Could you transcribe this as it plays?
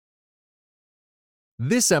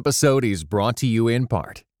This episode is brought to you in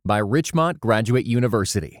part by Richmont Graduate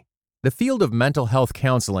University. The field of mental health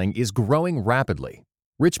counseling is growing rapidly.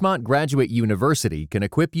 Richmont Graduate University can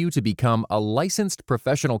equip you to become a licensed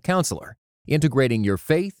professional counselor, integrating your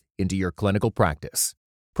faith into your clinical practice.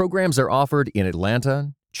 Programs are offered in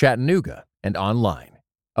Atlanta, Chattanooga, and online.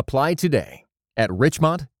 Apply today at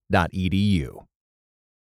richmont.edu.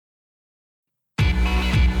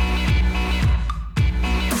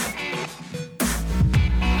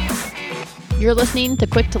 You're listening to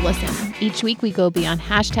Quick to Listen. Each week we go beyond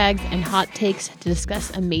hashtags and hot takes to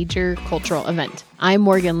discuss a major cultural event. I'm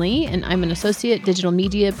Morgan Lee, and I'm an associate digital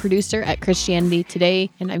media producer at Christianity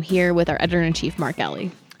Today, and I'm here with our editor-in-chief, Mark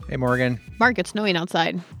Alley. Hey, Morgan. Mark, it's snowing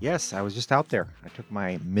outside. Yes, I was just out there. I took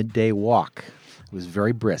my midday walk. It was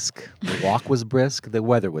very brisk. The walk was brisk. The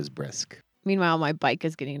weather was brisk. Meanwhile, my bike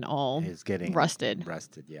is getting all rusted.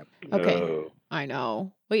 Rusted, yep. Okay, No. I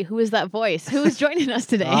know. Wait, who is that voice? Who is joining us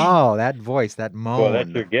today? Oh, that voice, that moan. Well, that's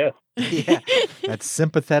your guess. Yeah, that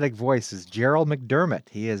sympathetic voice is Gerald McDermott.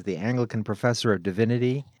 He is the Anglican professor of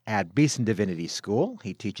divinity at Beeson Divinity School.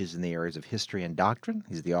 He teaches in the areas of history and doctrine.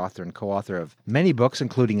 He's the author and co-author of many books,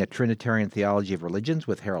 including A Trinitarian Theology of Religions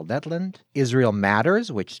with Harold Edlund, Israel Matters,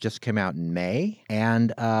 which just came out in May,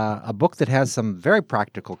 and a book that has some very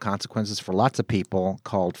practical consequences for lots of people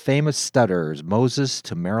called Famous Stutterers, Moses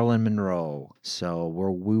to Marilyn Monroe. So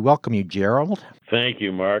we welcome you, Gerald. Thank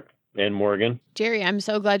you, Mark and Morgan. Jerry, I'm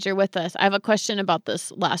so glad you're with us. I have a question about this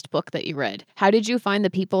last book that you read. How did you find the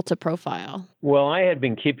people to profile? Well, I had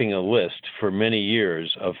been keeping a list for many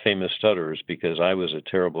years of famous stutterers because I was a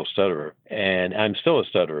terrible stutterer. And I'm still a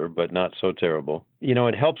stutterer, but not so terrible. You know,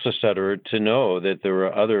 it helps a stutterer to know that there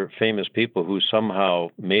are other famous people who somehow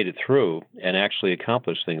made it through and actually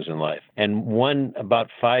accomplished things in life. And about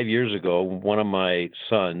 5 years ago, one of my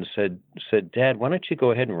sons said, Dad, why don't you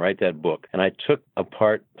go ahead and write that book? And I took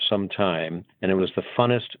apart some time, and it was the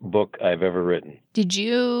funnest book I've ever written. Did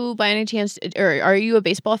you, by any chance, or are you a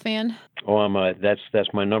baseball fan? Oh,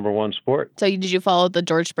 that's my number one sport. So did you follow the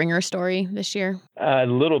George Springer story this year? A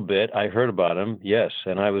little bit. I heard about him, yes,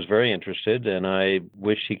 and I was very interested, and I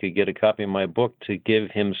wish he could get a copy of my book to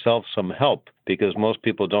give himself some help, because most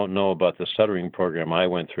people don't know about the stuttering program I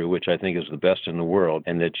went through, which I think is the best in the world,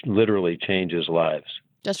 and that literally changes lives.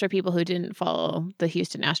 Just for people who didn't follow the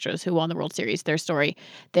Houston Astros, who won the World Series, their story,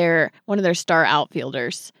 one of their star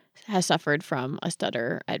outfielders has suffered from a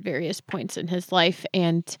stutter at various points in his life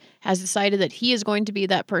and has decided that he is going to be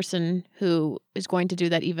that person who is going to do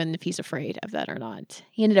that even if he's afraid of that or not.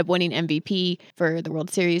 He ended up winning MVP for the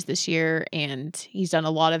World Series this year, and he's done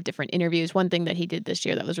a lot of different interviews. One thing that he did this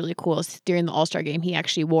year that was really cool is during the All-Star game, he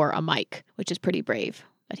actually wore a mic, which is pretty brave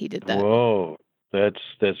that he did that. Whoa, that's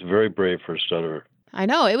very brave for a stutterer. I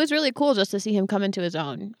know. It was really cool just to see him come into his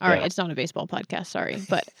own. All right, Yeah. it's not a baseball podcast, sorry,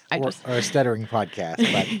 but Or a stuttering podcast,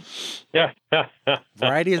 but Yeah.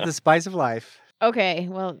 variety is the spice of life. Okay,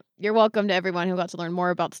 well, you're welcome to everyone who got to learn more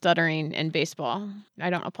about stuttering and baseball. I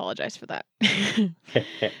don't apologize for that.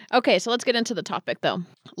 Okay, so let's get into the topic, though.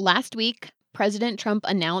 Last week, President Trump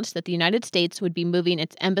announced that the United States would be moving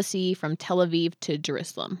its embassy from Tel Aviv to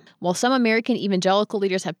Jerusalem. While some American evangelical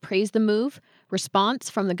leaders have praised the move, response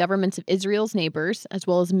from the governments of Israel's neighbors, as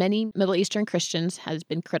well as many Middle Eastern Christians, has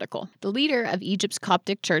been critical. The leader of Egypt's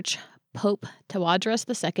Coptic Church, Pope Tawadros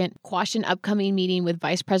II, quashed an upcoming meeting with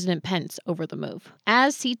Vice President Pence over the move.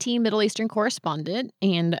 As CT Middle Eastern correspondent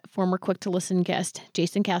and former Quick to Listen guest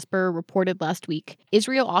Jason Casper reported last week,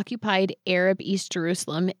 Israel occupied Arab East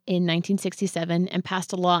Jerusalem in 1967 and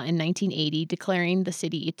passed a law in 1980 declaring the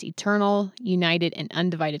city its eternal, united, and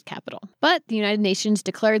undivided capital. But the United Nations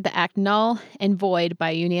declared the act null and void by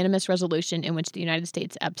a unanimous resolution in which the United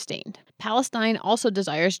States abstained. Palestine also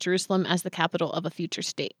desires Jerusalem as the capital of a future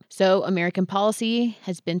state. So American policy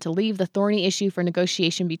has been to leave the thorny issue for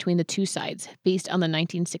negotiation between the two sides, based on the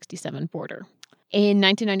 1967 border. In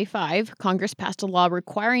 1995, Congress passed a law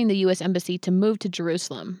requiring the U.S. Embassy to move to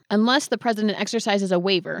Jerusalem, unless the president exercises a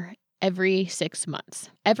waiver every 6 months.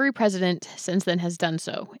 Every president since then has done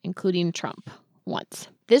so, including Trump, once.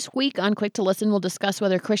 This week on Quick to Listen, we'll discuss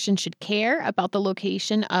whether Christians should care about the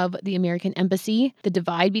location of the American embassy, the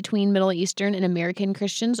divide between Middle Eastern and American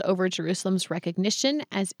Christians over Jerusalem's recognition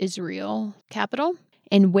as Israel capital,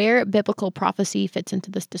 and where biblical prophecy fits into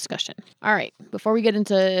this discussion. All right, before we get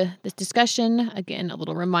into this discussion, again, a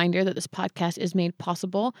little reminder that this podcast is made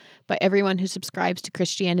possible by everyone who subscribes to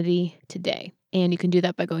Christianity Today. And you can do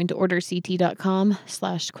that by going to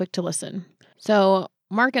orderct.com/quick to listen. So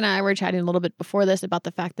Mark and I were chatting a little bit before this about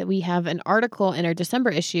the fact that we have an article in our December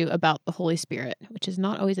issue about the Holy Spirit, which is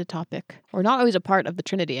not always a topic, or not always a part of the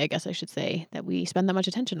Trinity, I guess I should say, that we spend that much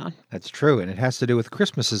attention on. That's true, and it has to do with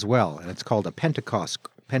Christmas as well, and it's called A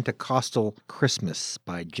Pentecostal Christmas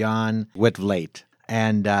by John Whitblade.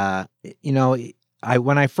 And,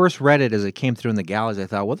 when I first read it as it came through in the galleys, I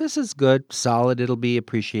thought, well, this is good, solid. It'll be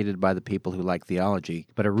appreciated by the people who like theology.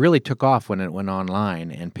 But it really took off when it went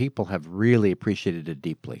online, and people have really appreciated it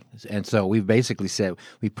deeply. And so we've basically said,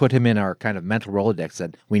 we put him in our kind of mental Rolodex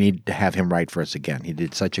that we need to have him write for us again. He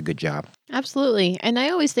did such a good job. Absolutely. And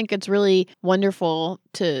I always think it's really wonderful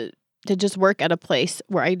to just work at a place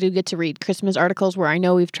where I do get to read Christmas articles where I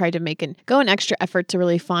know we've tried to go an extra effort to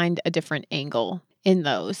really find a different angle in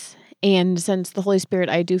those. And since the Holy Spirit,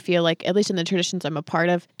 I do feel like, at least in the traditions I'm a part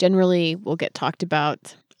of, generally will get talked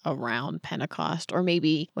about around Pentecost, or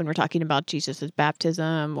maybe when we're talking about Jesus'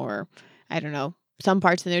 baptism, or I don't know, some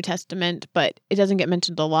parts of the New Testament, but it doesn't get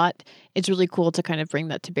mentioned a lot. It's really cool to kind of bring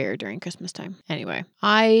that to bear during Christmas time. Anyway,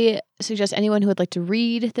 I suggest anyone who would like to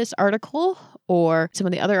read this article or some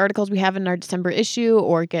of the other articles we have in our December issue,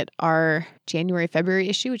 or get our January, February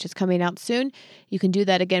issue, which is coming out soon, you can do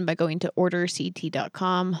that again by going to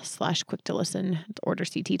orderct.com/quick-to-listen.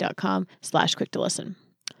 orderct.com/quick-to-listen.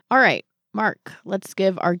 All right, Mark, let's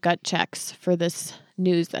give our gut checks for this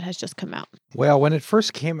news that has just come out. Well, when it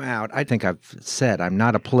first came out, I think I've said I'm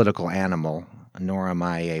not a political animal, nor am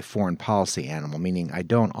I a foreign policy animal, meaning I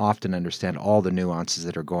don't often understand all the nuances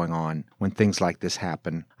that are going on when things like this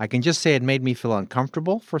happen. I can just say it made me feel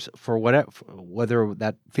uncomfortable for whether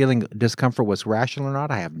that feeling discomfort was rational or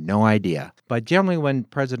not, I have no idea. But generally when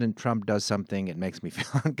President Trump does something, it makes me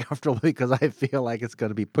feel uncomfortable because I feel like it's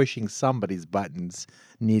going to be pushing somebody's buttons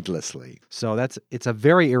needlessly. So it's a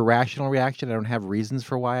very irrational reaction. I don't have reasons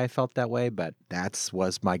for why I felt that way, but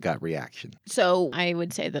was my gut reaction. So I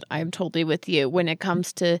would say that I'm totally with you. When it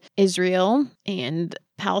comes to Israel and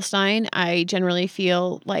Palestine, I generally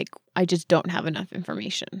feel like I just don't have enough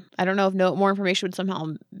information. I don't know if more information would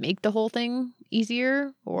somehow make the whole thing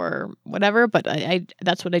easier or whatever, but I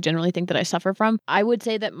that's what I generally think that I suffer from. I would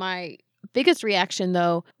say that my biggest reaction,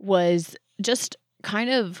 though, was just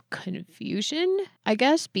kind of confusion, I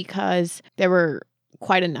guess, because there were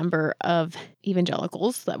quite a number of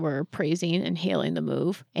evangelicals that were praising and hailing the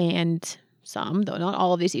move, and some, though not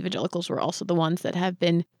all of these evangelicals, were also the ones that have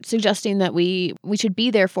been suggesting that we should be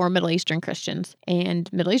there for Middle Eastern Christians.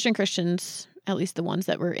 And Middle Eastern Christians, at least the ones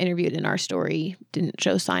that were interviewed in our story, didn't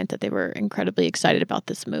show signs that they were incredibly excited about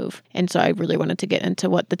this move. And so I really wanted to get into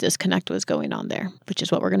what the disconnect was going on there, which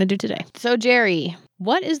is what we're going to do today. So, Jerry,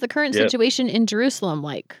 what is the current situation in Jerusalem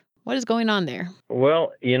like? What is going on there?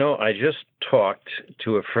 Well, I just talked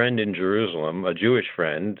to a friend in Jerusalem, a Jewish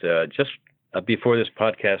friend, before this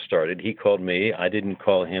podcast started. He called me. I didn't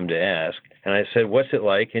call him to ask. And I said, what's it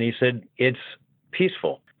like? And he said, it's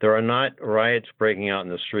peaceful. There are not riots breaking out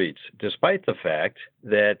in the streets, despite the fact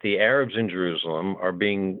that the Arabs in Jerusalem are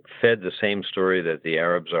being fed the same story that the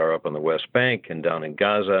Arabs are up on the West Bank and down in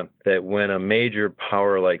Gaza, that when a major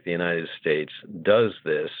power like the United States does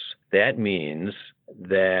this, that means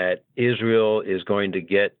that Israel is going to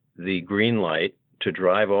get the green light to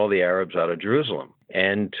drive all the Arabs out of Jerusalem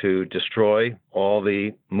and to destroy all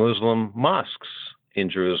the Muslim mosques in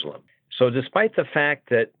Jerusalem. So despite the fact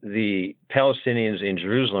that the Palestinians in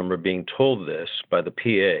Jerusalem are being told this by the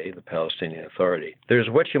PA, the Palestinian Authority, there's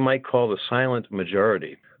what you might call the silent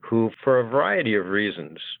majority who, for a variety of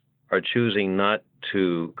reasons, are choosing not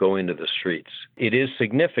to go into the streets. It is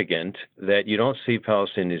significant that you don't see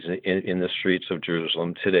Palestinians in the streets of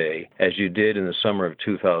Jerusalem today, as you did in the summer of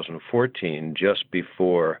 2014, just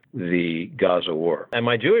before the Gaza war. And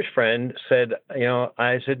my Jewish friend said,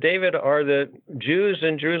 I said, David, are the Jews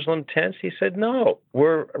in Jerusalem tense? He said, no,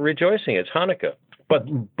 we're rejoicing. It's Hanukkah. But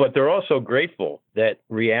they're also grateful that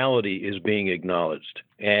reality is being acknowledged.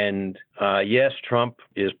 And yes, Trump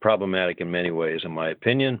is problematic in many ways, in my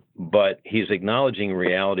opinion, but he's acknowledging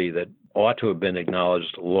reality that ought to have been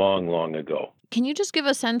acknowledged long, long ago. Can you just give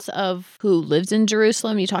a sense of who lives in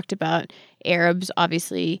Jerusalem? You talked about Arabs.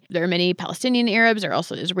 Obviously, there are many Palestinian Arabs. There are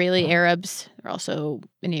also Israeli Arabs. There are also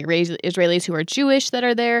many Israelis who are Jewish that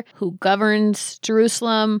are there. Who governs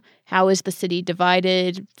Jerusalem? How is the city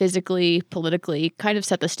divided physically, politically? Kind of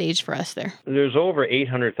set the stage for us there. There's over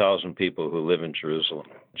 800,000 people who live in Jerusalem.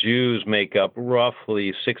 Jews make up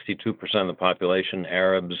roughly 62% of the population,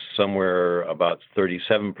 Arabs somewhere about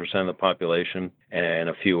 37% of the population, and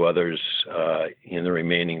a few others in the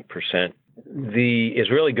remaining percent. The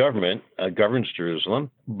Israeli government governs Jerusalem,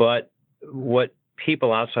 but what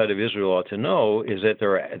people outside of Israel ought to know is that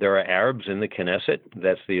there are Arabs in the Knesset.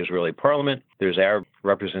 That's the Israeli parliament. There's Arab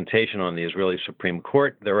representation on the Israeli Supreme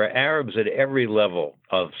Court. There are Arabs at every level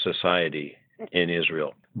of society in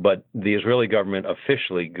Israel. But the Israeli government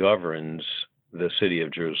officially governs the city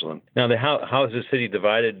of Jerusalem. Now, how is the city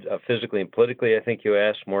divided physically and politically, I think you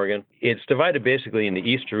asked, Morgan? It's divided basically into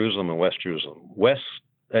East Jerusalem and West Jerusalem.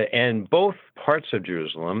 And both parts of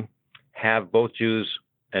Jerusalem have both Jews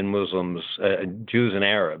and Muslims, Jews and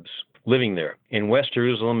Arabs living there. In West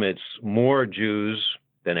Jerusalem, it's more Jews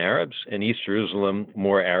than Arabs. In East Jerusalem,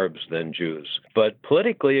 more Arabs than Jews. But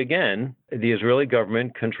politically, again, the Israeli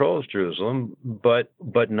government controls Jerusalem, but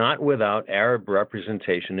not without Arab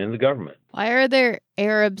representation in the government. Why are there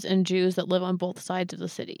Arabs and Jews that live on both sides of the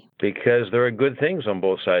city? Because there are good things on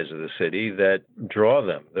both sides of the city that draw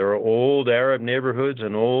them. There are old Arab neighborhoods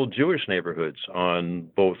and old Jewish neighborhoods on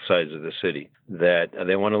both sides of the city that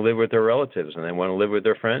they want to live with their relatives and they want to live with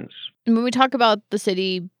their friends. And when we talk about the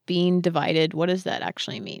city being divided, what does that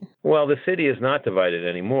actually mean? Well, the city is not divided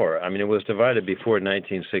anymore. I mean, it was divided before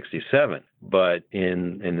 1967, but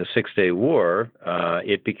in the Six-Day War,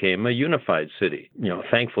 it became a unified city,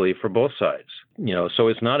 thankfully for both sides. So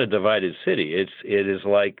it's not a divided city. It is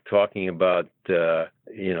like talking about,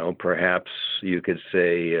 perhaps you could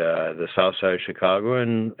say the south side of Chicago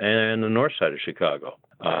and the north side of Chicago.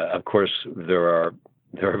 Of course, there are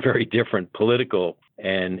very different political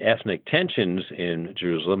and ethnic tensions in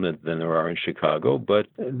Jerusalem than there are in Chicago, but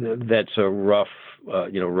that's a rough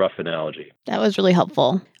analogy. That was really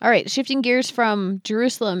helpful. All right, shifting gears from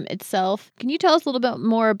Jerusalem itself, can you tell us a little bit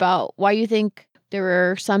more about why you think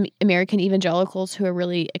there are some American evangelicals who are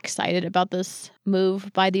really excited about this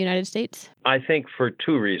move by the United States? I think for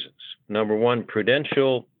two reasons. Number one,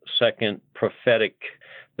 prudential. Second, prophetic.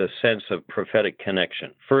 The sense of prophetic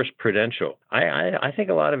connection. First, prudential. I think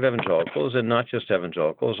a lot of evangelicals, and not just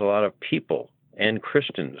evangelicals, a lot of people and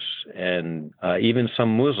Christians and even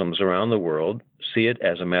some Muslims around the world see it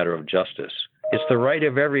as a matter of justice. It's the right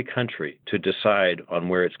of every country to decide on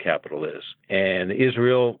where its capital is. And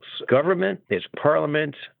Israel's government, its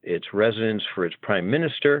parliament, its residence for its prime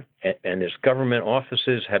minister, and its government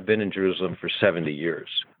offices have been in Jerusalem for 70 years.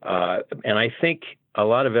 And I think a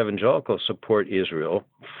lot of evangelicals support Israel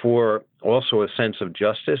for also a sense of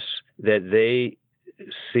justice, that they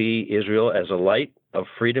see Israel as a light of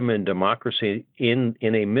freedom and democracy in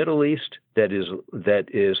a Middle East that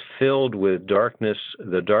is filled with darkness,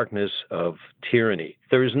 the darkness of tyranny.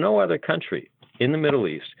 There is no other country in the Middle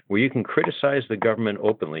East where you can criticize the government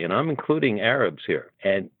openly, and I'm including Arabs here,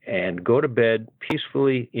 and go to bed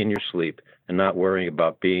peacefully in your sleep and not worrying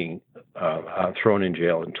about being thrown in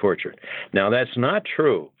jail and tortured. Now, that's not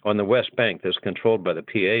true on the West Bank that's controlled by the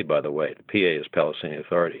PA, by the way. The PA is Palestinian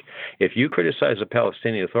Authority. If you criticize the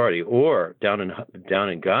Palestinian Authority, or down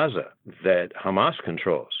in Gaza that Hamas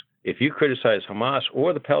controls, if you criticize Hamas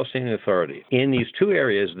or the Palestinian Authority in these two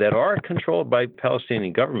areas that are controlled by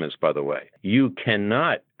Palestinian governments, by the way, you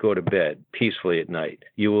cannot go to bed peacefully at night.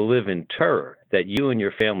 You will live in terror that you and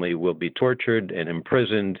your family will be tortured and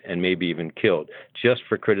imprisoned and maybe even killed just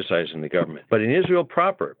for criticizing the government. But in Israel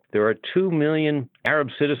proper, there are 2 million Arab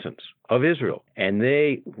citizens of Israel, and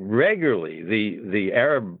they regularly, the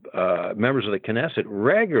Arab members of the Knesset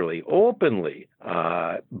regularly, openly,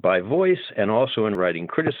 by voice and also in writing,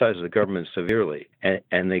 criticize the government severely,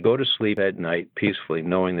 and they go to sleep at night peacefully,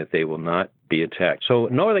 knowing that they will not be attacked. So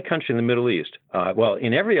no other country in the Middle East,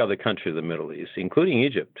 in every other country of the Middle East, including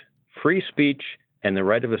Egypt, free speech and the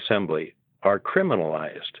right of assembly are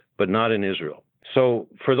criminalized, but not in Israel. So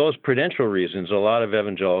for those prudential reasons, a lot of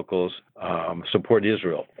evangelicals support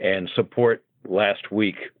Israel and support last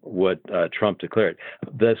week what Trump declared.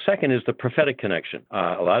 The second is the prophetic connection.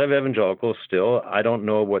 A lot of evangelicals still, I don't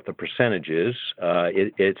know what the percentage is.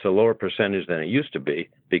 It's a lower percentage than it used to be,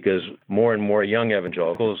 because more and more young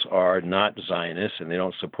evangelicals are not Zionists and they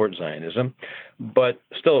don't support Zionism. But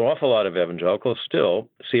still, an awful lot of evangelicals still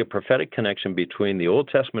see a prophetic connection between the Old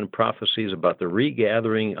Testament prophecies about the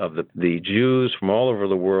regathering of the Jews from all over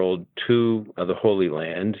the world to the Holy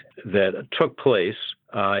Land that took place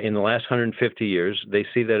in the last 150 years. They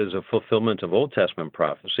see that as a fulfillment of Old Testament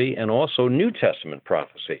prophecy and also New Testament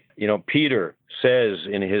prophecy. Peter says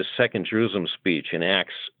in his second Jerusalem speech in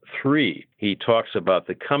Acts 3, he talks about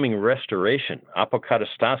the coming restoration,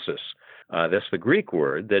 apokatastasis. That's the Greek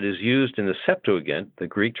word that is used in the Septuagint, the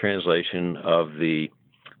Greek translation of the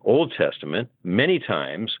Old Testament, many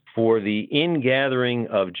times for the ingathering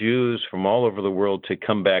of Jews from all over the world to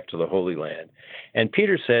come back to the Holy Land. And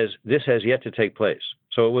Peter says this has yet to take place.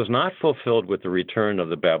 So it was not fulfilled with the return of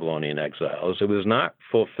the Babylonian exiles. It was not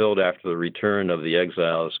fulfilled after the return of the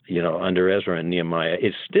exiles, under Ezra and Nehemiah.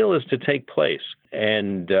 It still is to take place.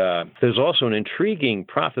 And there's also an intriguing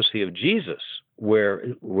prophecy of Jesus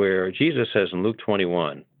where Jesus says in Luke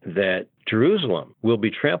 21 that Jerusalem will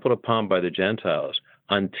be trampled upon by the Gentiles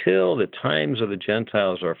until the times of the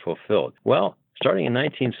Gentiles are fulfilled. Well, starting in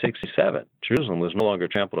 1967, Jerusalem was no longer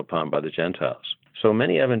trampled upon by the Gentiles. So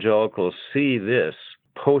many evangelicals see this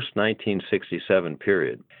post-1967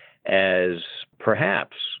 period as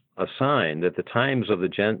perhaps a sign that the times of the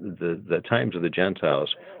times of the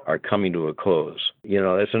Gentiles are coming to a close.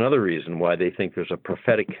 That's another reason why they think there's a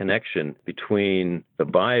prophetic connection between the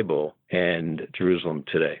Bible and Jerusalem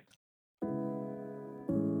today.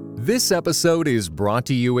 This episode is brought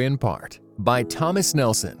to you in part by Thomas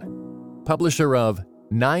Nelson, publisher of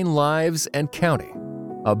 9 Lives and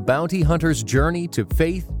Counting, A Bounty Hunter's Journey to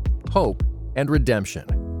Faith, Hope, and Redemption,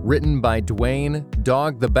 written by Dwayne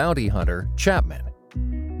Dog the Bounty Hunter Chapman.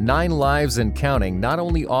 9 Lives and Counting not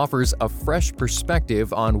only offers a fresh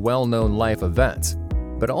perspective on well-known life events,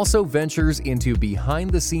 but also ventures into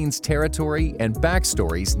behind-the-scenes territory and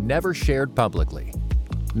backstories never shared publicly.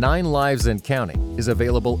 9 Lives and Counting is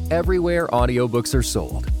available everywhere audiobooks are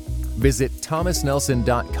sold. Visit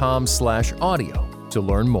thomasnelson.com/audio to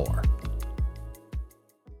learn more.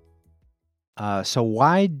 So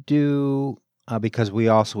why do, because we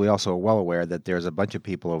also are well aware that there's a bunch of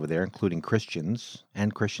people over there, including Christians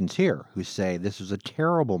and Christians here, who say this was a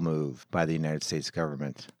terrible move by the United States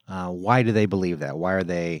government. Why do they believe that? Why are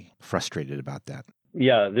they frustrated about that?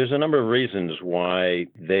 Yeah, there's a number of reasons why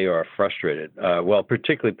they are frustrated.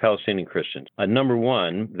 Particularly Palestinian Christians. Number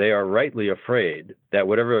one, they are rightly afraid that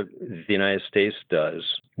whatever the United States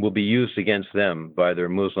does will be used against them by their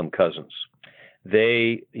Muslim cousins.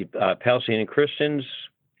 Palestinian Christians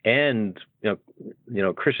and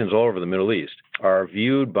Christians all over the Middle East are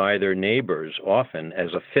viewed by their neighbors often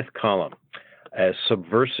as a fifth column, as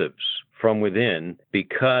subversives from within,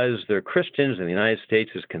 because they're Christians and the United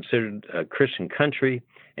States is considered a Christian country,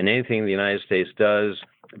 and anything the United States does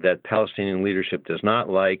that Palestinian leadership does not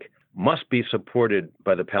like must be supported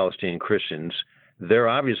by the Palestinian Christians. They're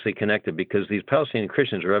obviously connected because these Palestinian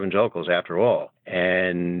Christians are evangelicals after all.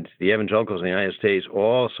 And the evangelicals in the United States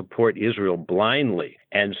all support Israel blindly.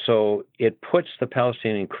 And so it puts the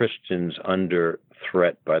Palestinian Christians under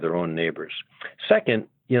threat by their own neighbors. Second,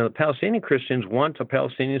 the Palestinian Christians want a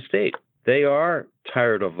Palestinian state. They are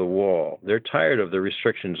tired of the wall. They're tired of the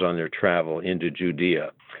restrictions on their travel into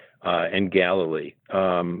Judea and Galilee.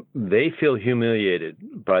 They feel humiliated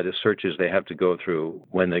by the searches they have to go through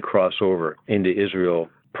when they cross over into Israel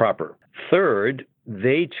proper. Third,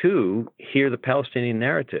 they too hear the Palestinian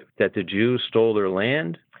narrative that the Jews stole their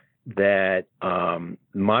land, that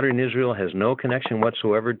modern Israel has no connection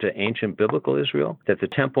whatsoever to ancient biblical Israel, that the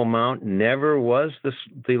Temple Mount never was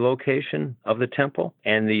the location of the temple,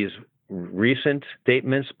 and these recent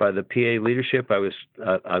statements by the PA leadership I was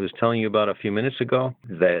telling you about a few minutes ago,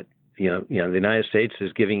 that the United States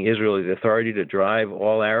is giving Israel the authority to drive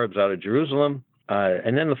all Arabs out of Jerusalem.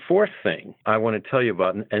 And then the fourth thing I want to tell you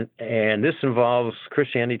about, and this involves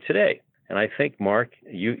Christianity Today. And I think, Mark,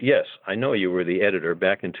 yes, I know you were the editor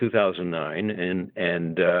back in 2009, and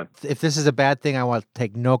if this is a bad thing, I want to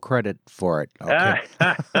take no credit for it. Okay.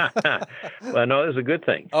 Well, no, it's a good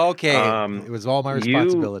thing. Okay, it was all my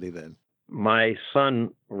responsibility then. My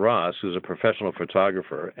son, Ross, who's a professional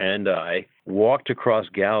photographer, and I walked across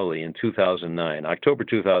Galilee in 2009, October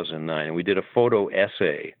 2009, and we did a photo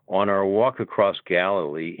essay on our walk across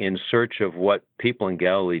Galilee in search of what people in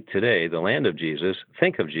Galilee today, the land of Jesus,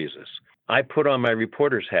 think of Jesus. I put on my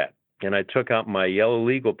reporter's hat, and I took out my yellow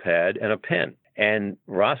legal pad and a pen, and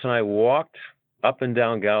Ross and I walked up and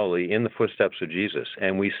down Galilee in the footsteps of Jesus,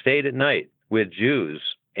 and we stayed at night with Jews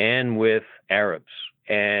and with Arabs.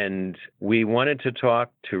 And we wanted to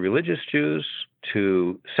talk to religious Jews,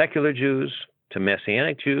 to secular Jews, to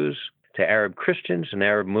Messianic Jews, to Arab Christians and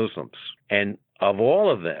Arab Muslims. And of all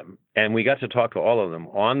of them, and we got to talk to all of them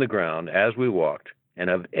on the ground as we walked, and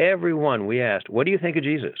of everyone we asked, what do you think of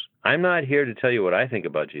Jesus? I'm not here to tell you what I think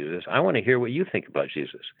about Jesus. I want to hear what you think about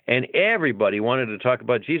Jesus. And everybody wanted to talk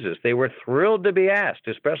about Jesus. They were thrilled to be asked,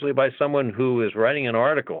 especially by someone who is writing an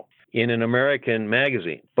article in an American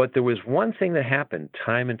magazine. But there was one thing that happened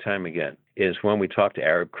time and time again, is when we talked to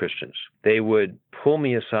Arab Christians. They would pull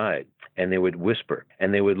me aside and they would whisper,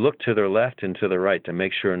 and they would look to their left and to the right to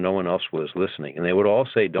make sure no one else was listening. And they would all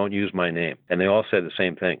say, don't use my name. And they all said the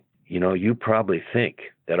same thing. You probably think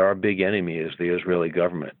that our big enemy is the Israeli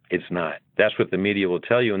government. It's not. That's what the media will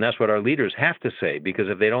tell you, and that's what our leaders have to say, because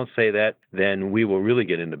if they don't say that, then we will really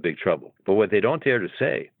get into big trouble. But what they don't dare to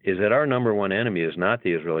say is that our number one enemy is not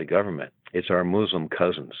the Israeli government. It's our Muslim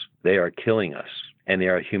cousins. They are killing us, and they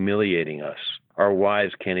are humiliating us. Our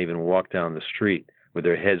wives can't even walk down the street with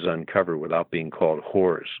their heads uncovered without being called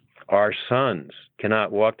whores. Our sons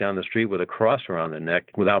cannot walk down the street with a cross around their neck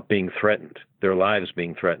without being threatened, their lives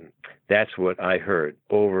being threatened. That's what I heard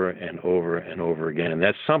over and over and over again. And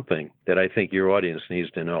that's something that I think your audience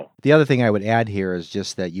needs to know. The other thing I would add here is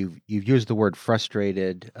just that you've used the word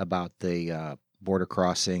frustrated about the border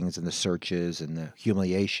crossings and the searches and the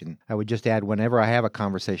humiliation. I would just add, whenever I have a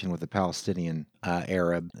conversation with a Palestinian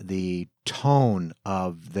Arab, the tone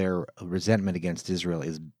of their resentment against Israel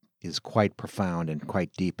is quite profound and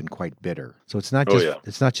quite deep and quite bitter. So it's not just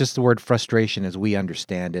it's not just the word frustration as we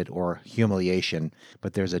understand it or humiliation,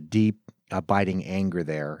 but there's a deep, abiding anger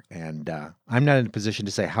there. And I'm not in a position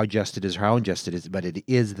to say how just it is or how unjust it is, but it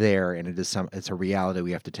is there, and it's a reality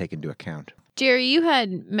we have to take into account. Jerry, you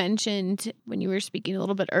had mentioned when you were speaking a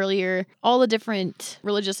little bit earlier all the different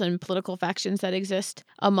religious and political factions that exist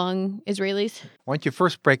among Israelis. Why don't you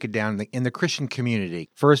first break it down in the Christian community?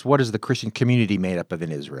 First, what is the Christian community made up of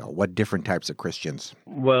in Israel? What different types of Christians?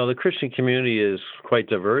 Well, the Christian community is quite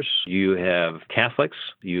diverse. You have Catholics,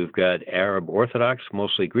 you've got Arab Orthodox,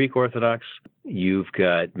 mostly Greek Orthodox. You've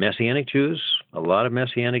got Messianic Jews. A lot of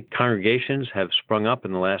Messianic congregations have sprung up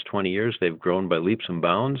in the last 20 years. They've grown by leaps and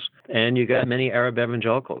bounds. And you got many Arab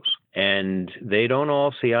evangelicals. And they don't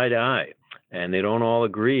all see eye to eye. And they don't all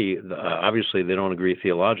agree. Obviously, they don't agree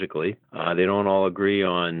theologically. They don't all agree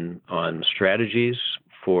on strategies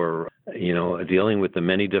for, dealing with the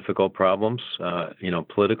many difficult problems,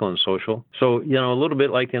 political and social. So, a little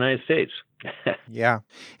bit like the United States. Yeah.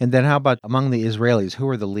 And then how about among the Israelis? Who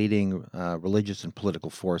are the leading religious and political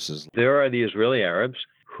forces? There are the Israeli Arabs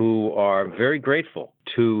who are very grateful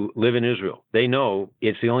to live in Israel. They know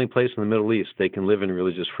it's the only place in the Middle East they can live in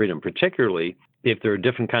religious freedom, particularly if they're a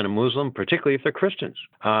different kind of Muslim, particularly if they're Christians.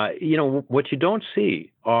 What you don't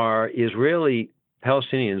see are Israeli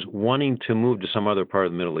Palestinians wanting to move to some other part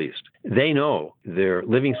of the Middle East. They know their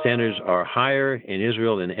living standards are higher in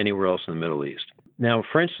Israel than anywhere else in the Middle East. Now,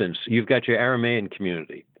 for instance, you've got your Aramean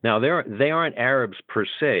community. Now, they aren't Arabs per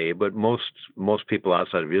se, but most people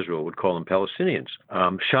outside of Israel would call them Palestinians.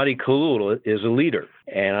 Shadi Khalul is a leader,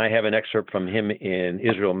 and I have an excerpt from him in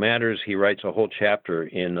Israel Matters. He writes a whole chapter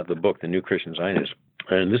in the book, The New Christian Zionism.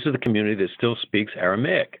 And this is the community that still speaks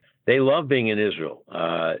Aramaic. They love being in Israel.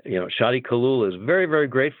 Shadi Khalul is very, very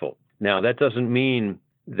grateful. Now, that doesn't mean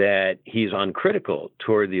that he's uncritical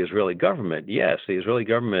toward the Israeli government. Yes, the Israeli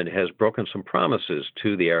government has broken some promises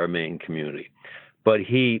to the Aramean community, but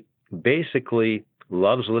he basically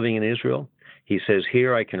loves living in Israel. He says,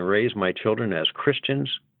 here I can raise my children as Christians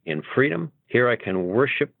in freedom. Here I can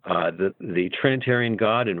worship the Trinitarian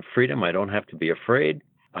God in freedom. I don't have to be afraid.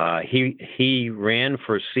 He ran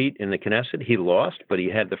for a seat in the Knesset. He lost, but he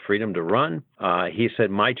had the freedom to run. He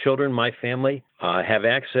said, my children, my family have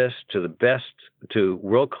access to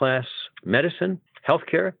world-class medicine,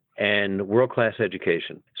 healthcare, and world-class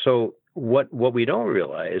education. So what we don't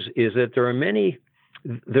realize is that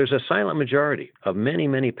there's a silent majority of many,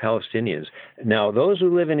 many Palestinians. Now, those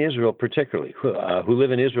who live in Israel particularly, who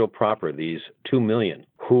live in Israel proper, these 2 million,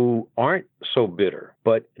 who aren't so bitter,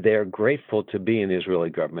 but they're grateful to be in the Israeli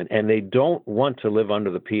government, and they don't want to live under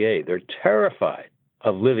the PA. They're terrified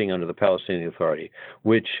of living under the Palestinian Authority,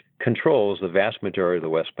 which controls the vast majority of the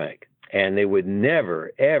West Bank. And they would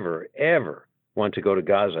never, ever, ever want to go to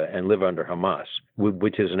Gaza and live under Hamas,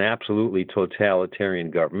 which is an absolutely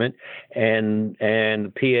totalitarian government. And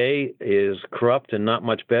the PA is corrupt and not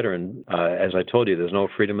much better. And as I told you, there's no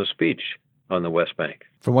freedom of speech on the West Bank.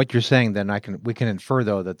 From what you're saying, then we can infer,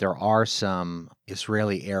 though, that there are some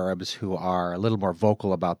Israeli Arabs who are a little more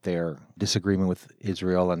vocal about their disagreement with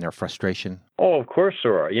Israel and their frustration. Oh, of course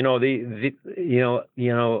there are. The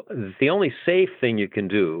only safe thing you can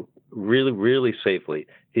do, really, really safely,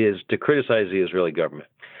 is to criticize the Israeli government.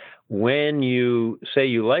 When you say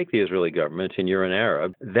you like the Israeli government and you're an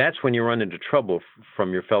Arab, that's when you run into trouble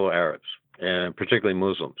from your fellow Arabs, and particularly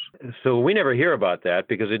Muslims. So we never hear about that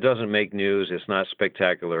because it doesn't make news. It's not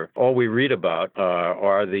spectacular. All we read about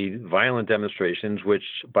are the violent demonstrations, which,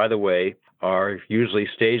 by the way, are usually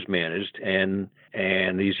stage managed, and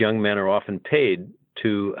these young men are often paid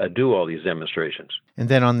to do all these demonstrations. And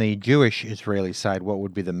then on the Jewish Israeli side, what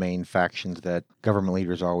would be the main factions that government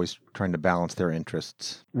leaders are always trying to balance their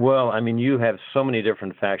interests? Well, you have so many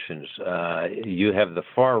different factions. You have the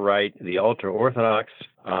far right, the ultra-Orthodox,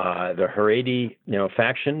 the Haredi,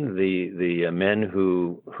 faction, the men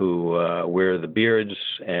who wear the beards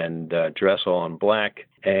and dress all in black.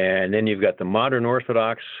 And then you've got the modern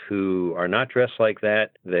Orthodox who are not dressed like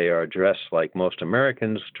that. They are dressed like most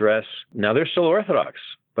Americans dress. Now, they're still Orthodox,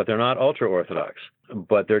 but they're not ultra-Orthodox.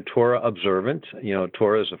 But they're Torah observant.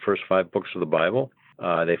 Torah is the first 5 books of the Bible.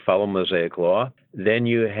 They follow Mosaic law. Then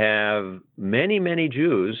you have many, many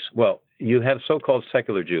Jews. Well, you have so-called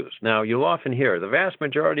secular Jews. Now, you'll often hear the vast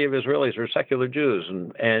majority of Israelis are secular Jews.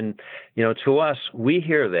 And to us, we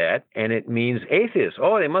hear that, and it means atheists.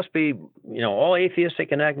 Oh, they must be, all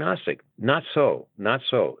atheistic and agnostic. Not so. Not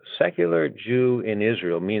so. Secular Jew in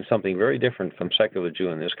Israel means something very different from secular Jew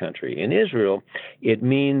in this country. In Israel, it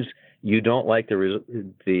means you don't like the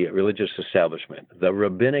religious establishment, the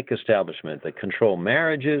rabbinic establishment that control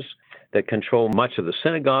marriages, that control much of the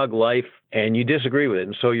synagogue life, and you disagree with it,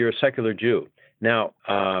 and so you're a secular Jew. Now,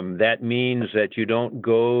 that means that you don't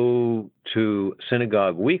go to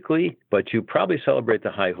synagogue weekly, but you probably celebrate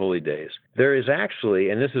the high holy days. There is actually,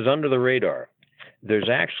 and this is under the radar, there's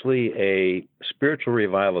actually a spiritual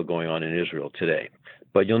revival going on in Israel today,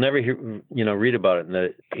 but you'll never read about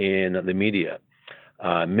it in the media.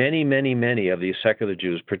 Many, many, many of these secular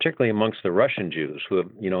Jews, particularly amongst the Russian Jews, who have,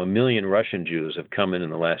 1 million Russian Jews have come in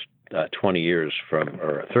the last 20 years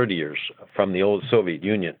or 30 years from the old Soviet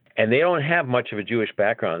Union. And they don't have much of a Jewish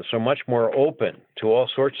background, so much more open to all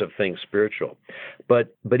sorts of things spiritual. But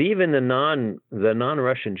even the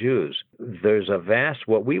non-Russian Jews, there's a vast,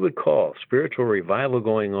 what we would call spiritual revival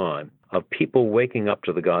going on of people waking up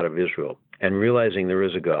to the God of Israel and realizing there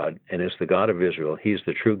is a God, and it's the God of Israel. He's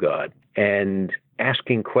the true God. And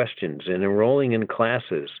asking questions and enrolling in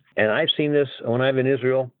classes. And I've seen this when I'm in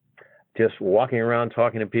Israel, just walking around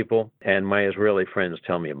talking to people, and my Israeli friends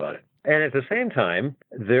tell me about it. And at the same time,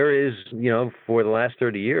 there is, for the last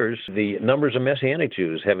 30 years, the numbers of Messianic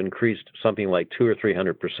Jews have increased something like 200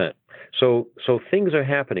 or 300%. So things are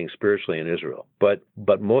happening spiritually in Israel, but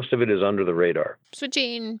most of it is under the radar.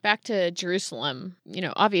 Switching back to Jerusalem,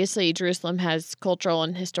 obviously Jerusalem has cultural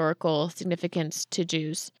and historical significance to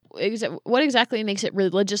Jews. What exactly makes it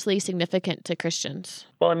religiously significant to Christians?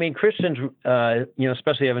 Well, Christians,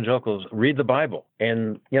 especially evangelicals, read the Bible,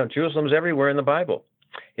 and Jerusalem's everywhere in the Bible.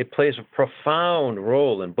 It plays a profound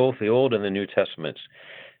role in both the Old and the New Testaments.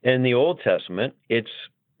 In the Old Testament, it's,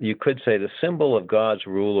 you could say, the symbol of God's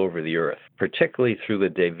rule over the earth, particularly through the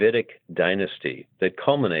Davidic dynasty that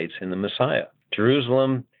culminates in the Messiah.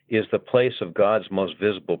 Jerusalem is the place of God's most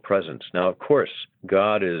visible presence. Now, of course,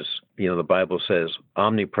 God is, the Bible says,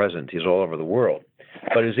 omnipresent. He's all over the world.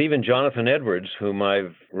 But as even Jonathan Edwards, whom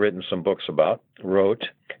I've written some books about, wrote,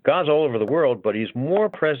 God's all over the world, but he's more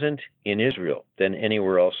present in Israel than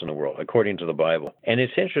anywhere else in the world, according to the Bible. And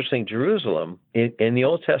it's interesting, Jerusalem, in the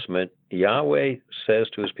Old Testament, Yahweh says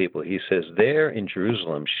to his people, he says, there in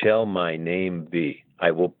Jerusalem shall my name be. I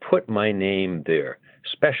will put my name there.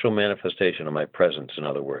 Special manifestation of my presence, in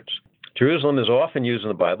other words. Jerusalem is often used in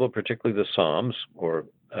the Bible, particularly the Psalms,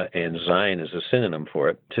 and Zion is a synonym for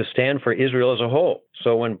it, to stand for Israel as a whole.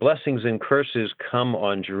 So when blessings and curses come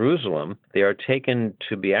on Jerusalem, they are taken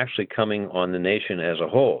to be actually coming on the nation as a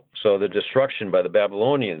whole. So the destruction by the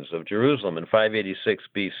Babylonians of Jerusalem in 586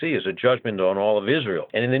 BC is a judgment on all of Israel.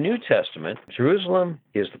 And in the New Testament, Jerusalem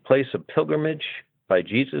is the place of pilgrimage by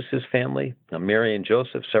Jesus, his family, Mary and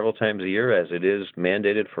Joseph, several times a year, as it is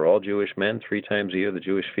mandated for all Jewish men, 3 times a year, the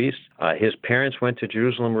Jewish feast. His parents went to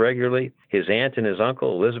Jerusalem regularly. His aunt and his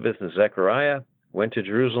uncle, Elizabeth and Zechariah, went to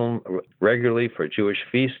Jerusalem regularly for Jewish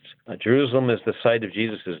feasts. Jerusalem is the site of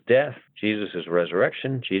Jesus' death, Jesus'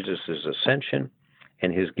 resurrection, Jesus' ascension,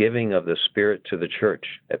 and his giving of the Spirit to the church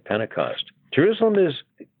at Pentecost. Jerusalem is,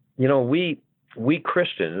 we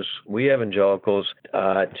Christians, we evangelicals,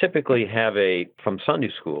 typically have from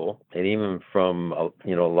Sunday school and even from a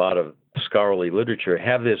lot of scholarly literature,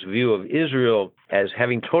 have this view of Israel as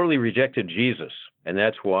having totally rejected Jesus. And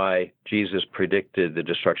that's why Jesus predicted the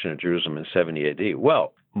destruction of Jerusalem in 70 AD.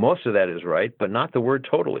 Well, most of that is right, but not the word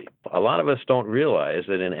totally. A lot of us don't realize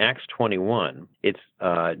that in Acts 21, it's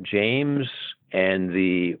James and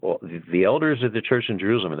the elders of the church in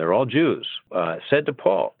Jerusalem, and they're all Jews, said to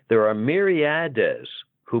Paul, there are myriades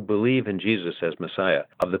who believe in Jesus as Messiah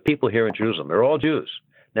of the people here in Jerusalem. They're all Jews.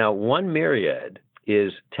 Now, 1 myriad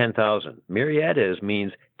is 10,000. Myriades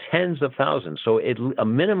means tens of thousands. So a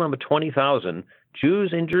minimum of 20,000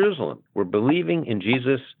 Jews in Jerusalem were believing in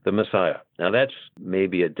Jesus, the Messiah. Now, that's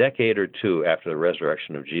maybe a decade or two after the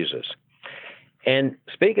resurrection of Jesus. And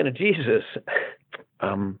speaking of Jesus,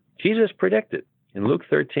 Jesus predicted in Luke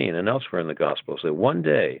 13 and elsewhere in the Gospels that one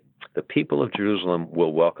day the people of Jerusalem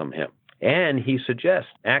will welcome him. And he suggests,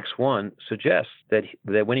 Acts 1 suggests that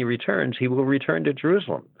when he returns, he will return to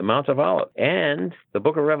Jerusalem, the Mount of Olives, and the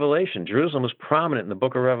book of Revelation. Jerusalem is prominent in the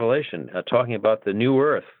book of Revelation, talking about the new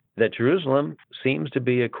earth. That Jerusalem seems to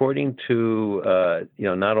be, according to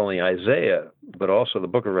not only Isaiah, but also the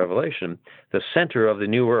book of Revelation, the center of the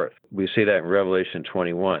new earth. We see that in Revelation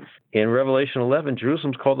 21. In Revelation 11,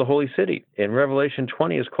 Jerusalem's called the Holy City. In Revelation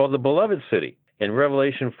 20, it's called the Beloved City. In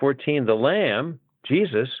Revelation 14, the Lamb,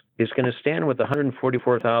 Jesus, is going to stand with the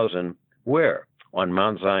 144,000 where? On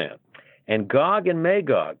Mount Zion. And Gog and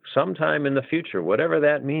Magog, sometime in the future, whatever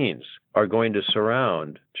that means, are going to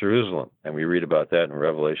surround Jerusalem. And we read about that in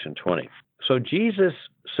Revelation 20. So Jesus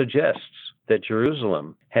suggests that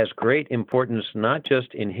Jerusalem has great importance not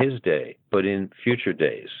just in his day, but in future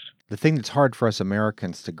days. The thing that's hard for us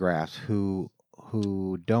Americans to grasp, who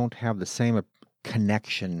don't have the same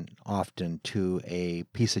connection often to a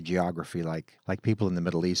piece of geography like people in the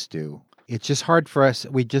Middle East do. It's just hard for us.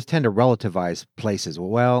 We just tend to relativize places.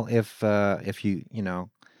 Well, if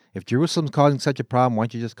Jerusalem's causing such a problem, why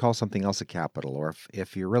don't you just call something else a capital? Or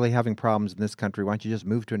if you're really having problems in this country, why don't you just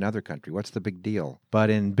move to another country? What's the big deal? But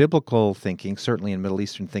in biblical thinking, certainly in Middle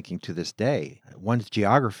Eastern thinking to this day, one's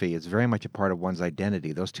geography is very much a part of one's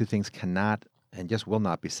identity. Those two things cannot and just will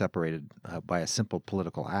not be separated by a simple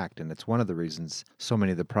political act. And it's one of the reasons so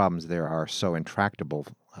many of the problems there are so intractable,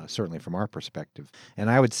 certainly from our perspective. And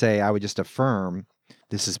I would just affirm,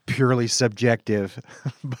 this is purely subjective,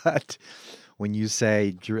 but when you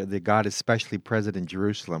say that God is especially present in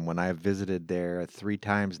Jerusalem, when I've visited there 3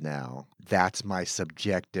 times now, that's my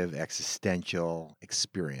subjective existential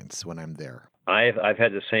experience when I'm there. I've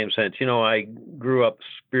had the same sense. I grew up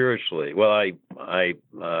spiritually. Well, I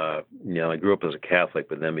grew up as a Catholic,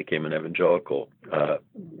 but then became an evangelical,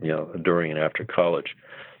 during and after college.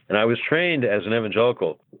 And I was trained as an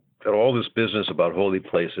evangelical that all this business about holy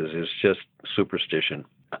places is just superstition,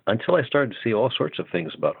 until I started to see all sorts of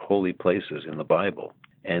things about holy places in the Bible.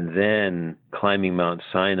 And then climbing Mount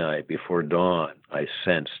Sinai before dawn, I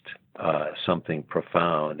sensed something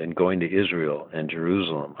profound. And going to Israel and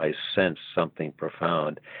Jerusalem, I sensed something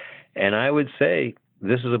profound. And I would say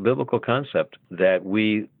this is a biblical concept that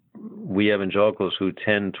we evangelicals who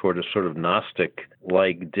tend toward a sort of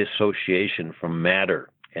Gnostic-like dissociation from matter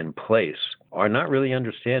and place are not really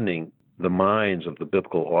understanding the minds of the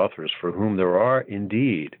biblical authors, for whom there are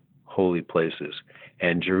indeed holy places,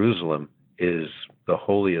 and Jerusalem is the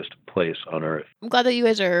holiest place on earth. I'm glad that you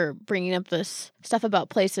guys are bringing up this stuff about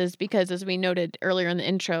places, because as we noted earlier in the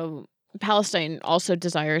intro, Palestine also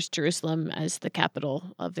desires Jerusalem as the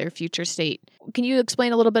capital of their future state. Can you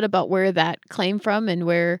explain a little bit about where that came from and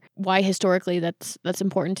why historically that's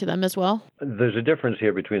important to them as well? There's a difference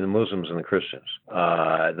here between the Muslims and the Christians.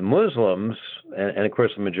 The Muslims, and of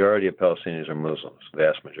course the majority of Palestinians are Muslims,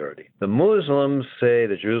 vast majority. The Muslims say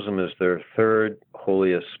that Jerusalem is their third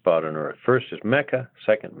holiest spot on earth. First is Mecca,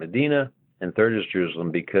 second Medina, and third is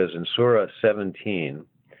Jerusalem, because in Surah 17,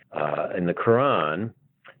 in the Quran,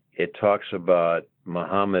 it talks about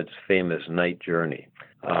Muhammad's famous night journey.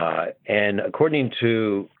 And according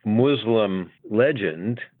to Muslim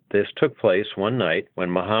legend, this took place one night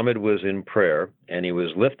when Muhammad was in prayer and he was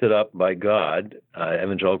lifted up by God.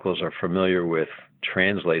 Evangelicals are familiar with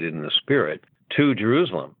translated in the Spirit, to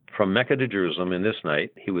Jerusalem. From Mecca to Jerusalem in this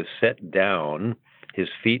night, he was set down, his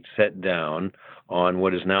feet set down on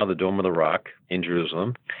what is now the Dome of the Rock in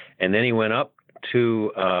Jerusalem. And then he went up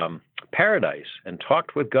to paradise and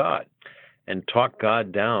talked with God, and talked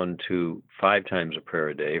God down to 5 times a prayer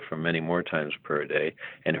a day, from many more times a prayer a day,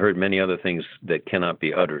 and heard many other things that cannot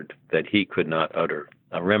be uttered, that he could not utter.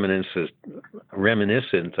 Reminiscent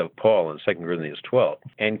of Paul in 2 Corinthians 12,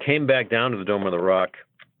 and came back down to the Dome of the Rock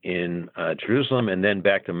in Jerusalem, and then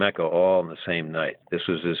back to Mecca, all in the same night. This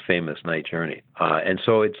was his famous night journey. And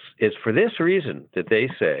so it's for this reason that they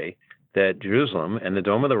say that Jerusalem and the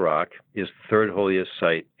Dome of the Rock is the third holiest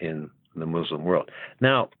site in the Muslim world.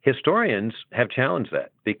 Now, historians have challenged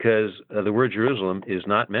that, because the word Jerusalem is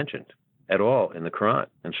not mentioned at all in the Quran,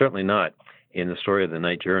 and certainly not in the story of the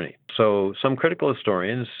night journey. So some critical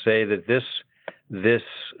historians say that this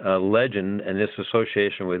legend and this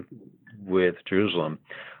association with Jerusalem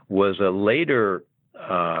was a later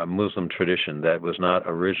Muslim tradition that was not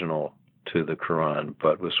original to the Quran,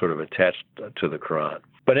 but was sort of attached to the Quran.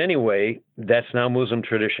 But anyway, that's now Muslim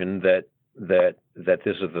tradition that this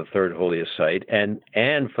is the third holiest site. And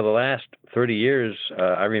for the last 30 years,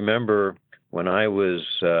 I remember when I was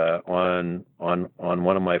on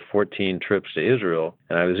one of my 14 trips to Israel,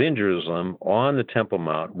 and I was in Jerusalem on the Temple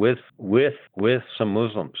Mount with some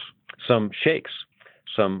Muslims, some sheikhs,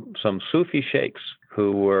 some Sufi sheikhs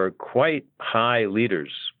who were quite high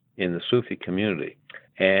leaders in the Sufi community.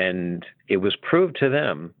 And it was proved to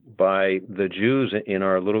them by the Jews in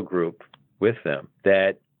our little group with them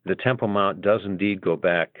that the Temple Mount does indeed go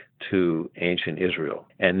back to ancient Israel.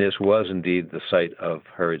 And this was indeed the site of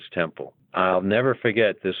Herod's temple. I'll never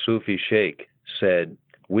forget this Sufi sheikh said,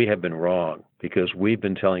 "We have been wrong because we've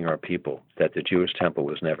been telling our people that the Jewish temple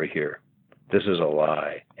was never here. This is a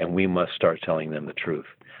lie, and we must start telling them the truth."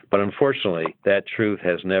 But unfortunately, that truth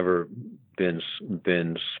has never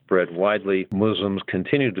been spread widely. Muslims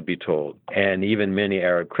continue to be told, and even many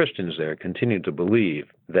Arab Christians there continue to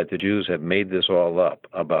believe that the Jews have made this all up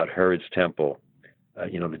about Herod's temple,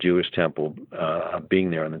 the Jewish temple being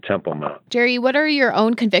there on the Temple Mount. Jerry, what are your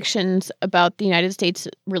own convictions about the United States'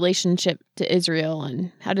 relationship to Israel,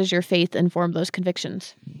 and how does your faith inform those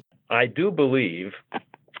convictions? I do believe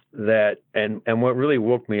that, and what really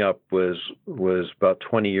woke me up was about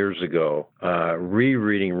 20 years ago,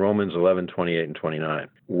 rereading Romans 11:28 and 29,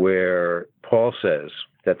 where Paul says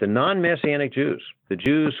that the non-Messianic Jews, the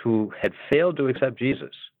Jews who had failed to accept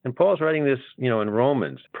Jesus, and Paul's writing this, in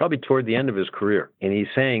Romans, probably toward the end of his career, and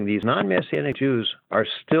he's saying these non-Messianic Jews are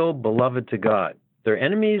still beloved to God. They're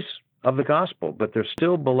enemies of the gospel, but they're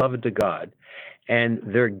still beloved to God, and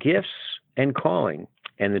their gifts and calling,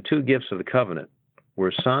 and the two gifts of the covenant,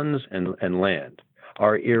 were sons and land,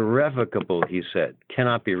 are irrevocable, he said,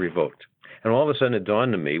 cannot be revoked. And all of a sudden it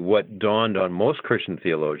dawned on me what dawned on most Christian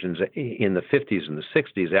theologians in the 50s and the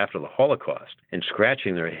 60s after the Holocaust, and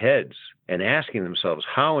scratching their heads and asking themselves,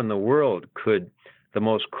 how in the world could the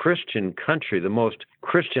most Christian country, the most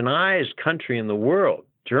Christianized country in the world,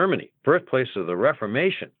 Germany, birthplace of the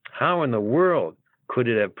Reformation, how in the world could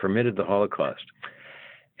it have permitted the Holocaust?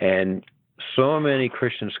 And so many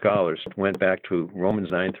Christian scholars went back to Romans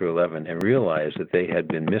 9 through 11 and realized that they had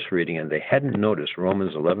been misreading, and they hadn't noticed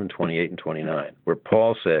Romans 11:28 and 29, where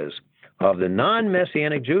Paul says of the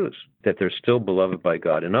non-Messianic Jews that they're still beloved by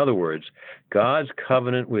God. In other words, God's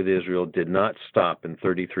covenant with Israel did not stop in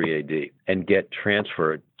 33 AD and get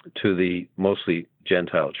transferred to the mostly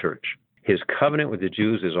Gentile church. His covenant with the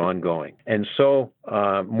Jews is ongoing. And so,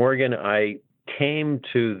 Morgan, I came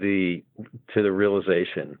to the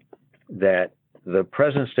realization that the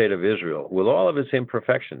present state of Israel, with all of its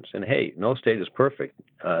imperfections, and hey, no state is perfect.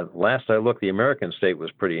 Last I looked, the American state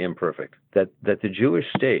was pretty imperfect. That the Jewish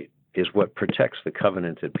state is what protects the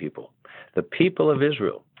covenanted people. The people of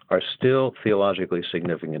Israel are still theologically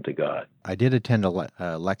significant to God. I did attend a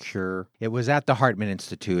lecture. It was at the Hartman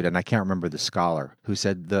Institute, and I can't remember the scholar who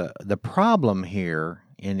said the problem here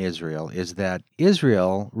in Israel is that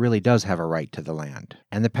Israel really does have a right to the land,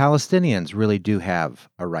 and the Palestinians really do have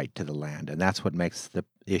a right to the land, and that's what makes the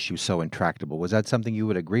issue so intractable. Was that something you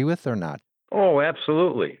would agree with or not? Oh,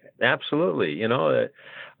 absolutely. Absolutely. And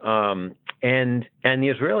the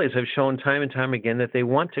Israelis have shown time and time again that they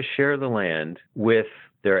want to share the land with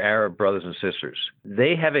their Arab brothers and sisters.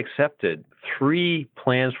 They have accepted 3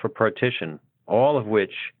 plans for partition, all of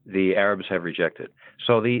which the Arabs have rejected.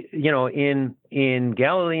 So in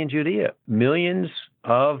Galilee and Judea, millions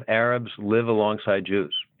of Arabs live alongside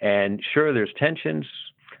Jews. And sure, there's tensions,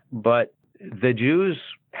 but the Jews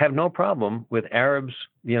have no problem with Arabs,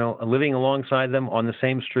 living alongside them on the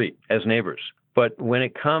same street as neighbors. But when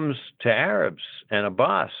it comes to Arabs and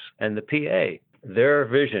Abbas and the PA, their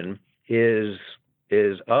vision is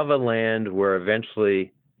of a land where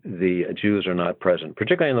eventually the Jews are not present,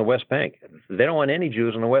 particularly in the West Bank. They don't want any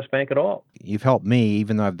Jews in the West Bank at all. You've helped me,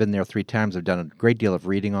 even though I've been there 3 times. I've done a great deal of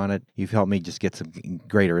reading on it. You've helped me just get some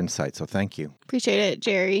greater insight, so thank you. Appreciate it,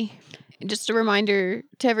 Jerry. Just a reminder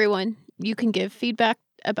to everyone, you can give feedback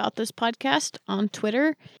about this podcast on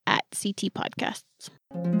Twitter at CT Podcasts.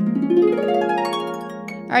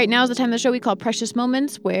 All right, now is the time of the show we call Precious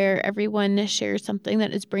Moments, where everyone shares something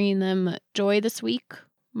that is bringing them joy this week.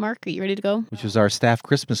 Mark, are you ready to go? Which was our staff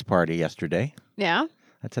Christmas party yesterday. Yeah.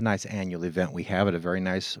 That's a nice annual event we have at a very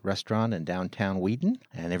nice restaurant in downtown Wheaton,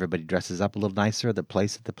 and everybody dresses up a little nicer. The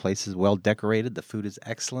place is well decorated. The food is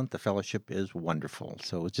excellent. The fellowship is wonderful.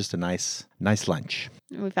 So it was just a nice lunch.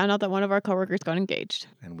 And we found out that one of our coworkers got engaged.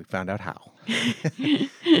 And we found out how.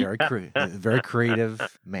 Very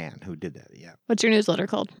creative man who did that. Yeah. What's your newsletter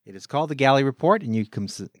called? It is called The Galley Report, and you can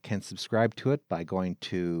subscribe to it by going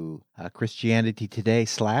to Christianity Today /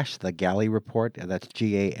 The Galley Report. That's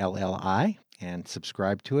GALLI. And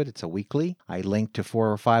subscribe to it. It's a weekly. I link to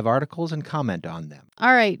 4 or 5 articles and comment on them.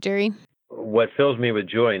 All right, Jerry. What fills me with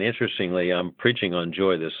joy, and interestingly, I'm preaching on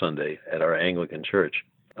joy this Sunday at our Anglican church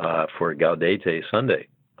for Gaudete Sunday.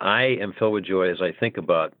 I am filled with joy as I think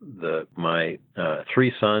about my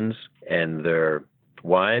 3 sons and their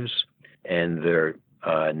wives and their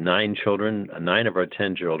 9 children, 9 of our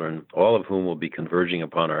 10 children, all of whom will be converging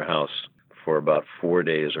upon our house for about 4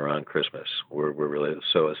 days around Christmas. We're really,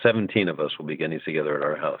 so 17 of us will be getting together at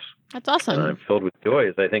our house. That's awesome. And I'm filled with joy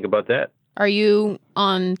as I think about that. Are you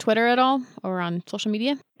on Twitter at all or on social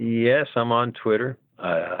media? Yes, I'm on Twitter.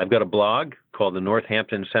 I've got a blog called the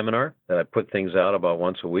Northampton Seminar that I put things out about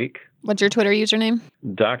once a week. What's your Twitter username?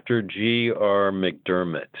 Dr. G.R.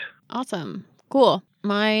 McDermott. Awesome. Cool.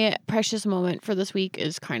 My precious moment for this week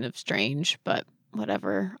is kind of strange, but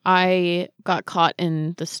whatever. I got caught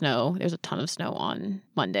in the snow. There's a ton of snow on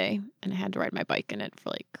Monday, and I had to ride my bike in it for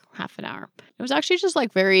like half an hour. It was actually just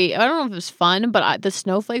like very, I don't know if it was fun, but the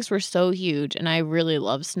snowflakes were so huge, and I really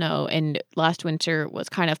love snow. And last winter was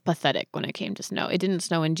kind of pathetic when it came to snow. It didn't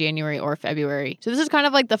snow in January or February. So this is kind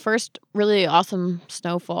of like the first really awesome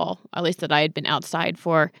snowfall, at least that I had been outside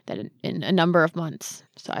for that in a number of months.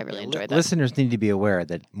 So I really enjoyed that. Listeners need to be aware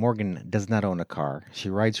that Morgan does not own a car. She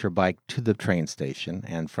rides her bike to the train station,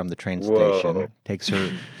 and from the train station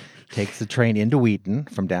takes the train into Wheaton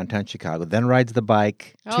from downtown Chicago, then rides the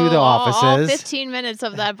bike to the offices. All 15 minutes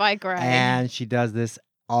of that bike ride. And she does this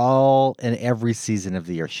all in every season of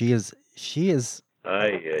the year. She's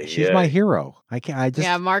my hero.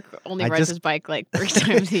 Mark only rides his bike like 3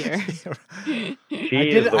 times a year. She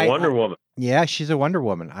is the Wonder Woman. Yeah, she's a Wonder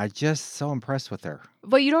Woman. I'm just so impressed with her.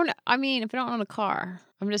 But if you don't own a car,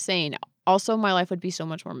 I'm just saying, also my life would be so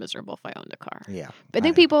much more miserable if I owned a car. Yeah. But I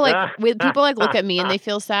think people look at me and they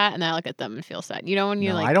feel sad, and I look at them and feel sad. You know, when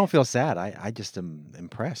you're I don't feel sad. I just am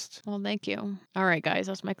impressed. Well, thank you. All right, guys,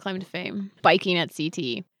 that's my claim to fame. Biking at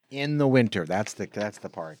CT. In the winter. That's the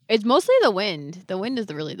part. It's mostly the wind. The wind is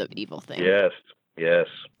really the evil thing. Yes.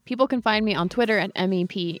 People can find me on Twitter at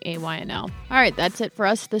MEPAYNL. All right, that's it for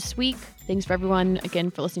us this week. Thanks for everyone, again,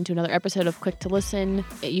 for listening to another episode of Quick to Listen.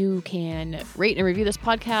 You can rate and review this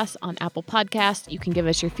podcast on Apple Podcasts. You can give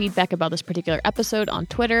us your feedback about this particular episode on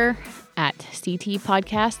Twitter at CT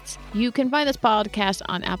Podcasts. You can find this podcast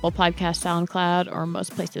on Apple Podcasts, SoundCloud, or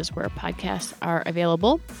most places where podcasts are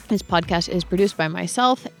available. This podcast is produced by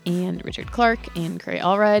myself and Richard Clark and Cray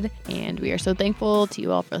Allred, and we are so thankful to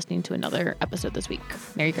you all for listening to another episode this week.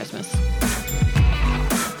 Merry Christmas.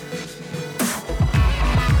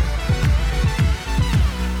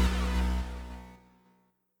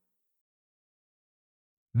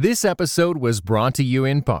 This episode was brought to you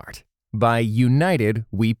in part by United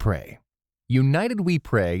We Pray. United We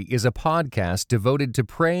Pray is a podcast devoted to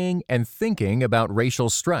praying and thinking about racial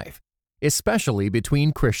strife, especially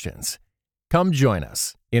between Christians. Come join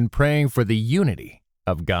us in praying for the unity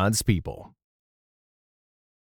of God's people.